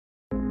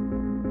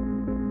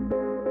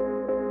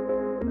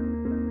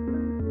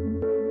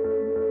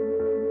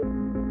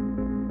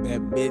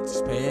That bitch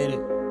is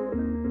panic.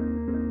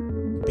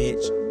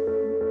 Bitch.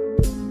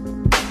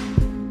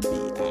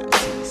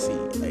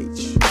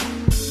 B.I.T.C.H.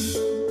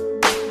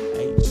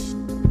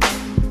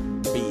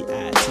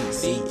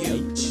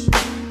 B.I.T.C.H.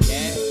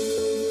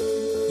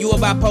 Yeah. You a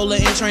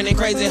bipolar and training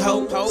crazy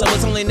hoe, so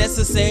it's only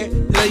necessary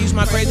that I use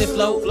my crazy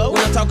flow when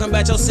I'm talking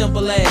about your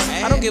simple ass.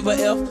 I don't give a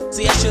F,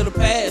 see I should've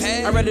passed.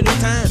 I'd rather do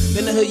time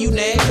than the hood you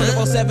nag.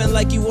 24/7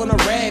 like you on a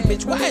rag,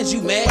 bitch. Why is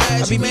you mad?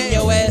 I be beating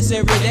your ass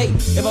every day.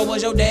 If I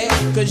was your dad,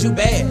 cause you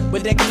bad,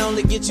 but that can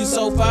only get you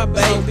so far,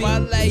 baby.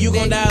 You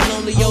gon' die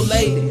lonely, your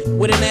lady.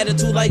 With an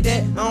attitude like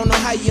that, I don't know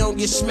how you don't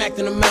get smacked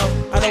in the mouth.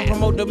 I don't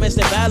promote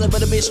domestic violence,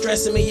 but a bitch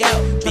stressing me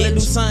out. Tryna do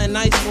something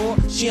nice for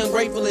her, she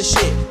ungrateful as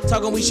shit.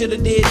 Talking we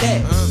should've did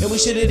that, and we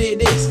should've did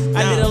this.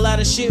 I did a lot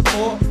of shit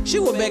for her. She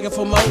was begging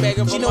for more.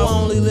 She know I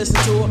only listen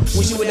to her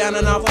when she was down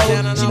in our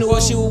phone. She knew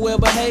if she was well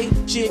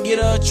behaved, she'd get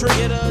her a treat.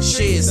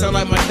 Shit, sound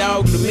like my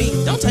dog to me.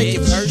 Don't take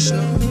it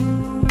personal.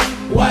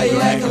 Why you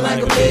acting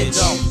like a bitch?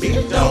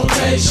 Don't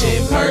take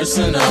shit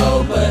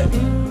personal, but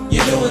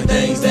you're doing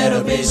things that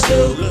a bitch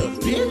do,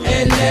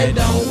 and that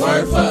don't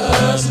work for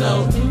us,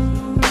 no.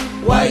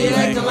 Why you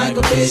acting like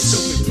a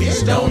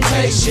bitch? Don't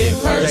take shit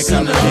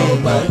personal,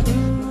 but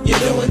you're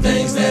doing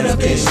things that a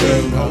bitch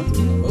do.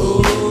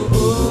 Ooh, ooh,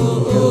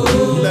 ooh.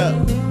 Look,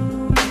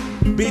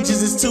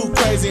 bitches is too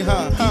crazy,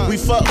 huh? We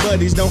fuck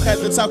buddies, don't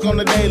have to talk on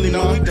the daily,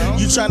 no.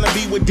 You tryna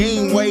be with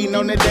Deem, waiting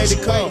on that day to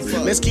come.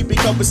 Let's keep it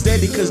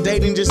steady, cause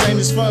dating just ain't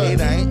as fun.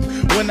 It ain't.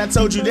 When I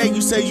told you that,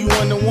 you say you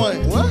one to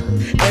one. What?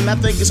 And I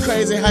think it's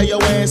crazy how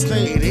your ass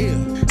think. It is.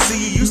 See,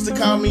 you used to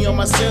call me on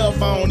my cell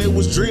phone. It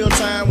was drill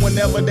time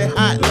whenever that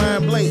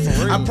hotline blinked.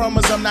 I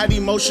promise I'm not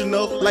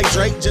emotional like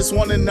Drake, just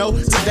wanna know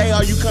today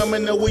are you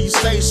coming or will you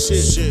stay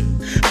shit?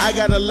 I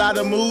got a lot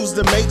of moves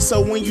to make,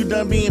 so when you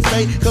done being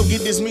fake, come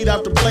get this meat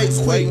off the plate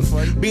quick.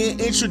 Being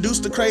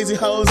introduced to crazy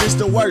hoes is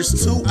the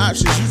worst. Two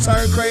options, you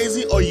turn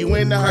crazy or you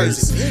in the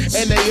hearse.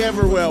 And they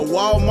everywhere,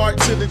 Walmart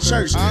to the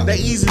church. They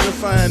easy to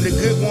find, the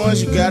good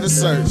ones you gotta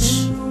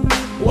search.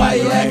 Why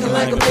you acting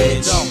like a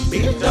bitch?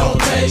 Don't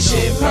take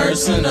shit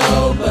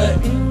personal,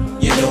 but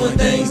you're doing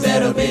things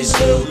that a bitch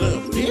do,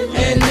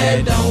 and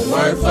that don't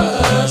work for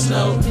us,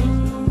 no.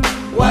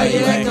 Why you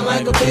acting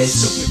like a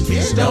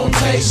bitch? Don't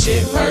take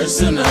shit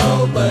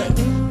personal, but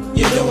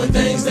you're doing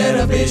things that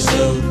a bitch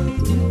do.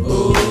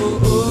 Ooh,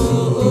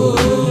 ooh, ooh.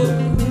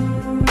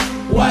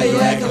 Why you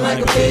acting like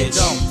a bitch?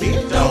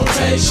 Don't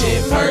take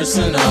shit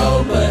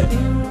personal, but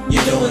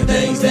you're doing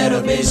things that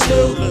a bitch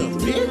do,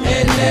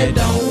 and that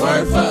don't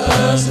work for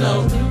us,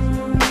 no.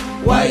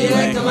 Why you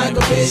acting like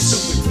a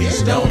bitch?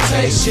 Don't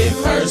take shit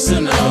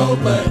personal,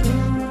 but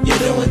you're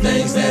doing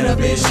things that a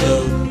bitch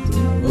do.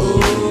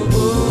 Ooh,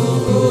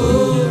 ooh, ooh.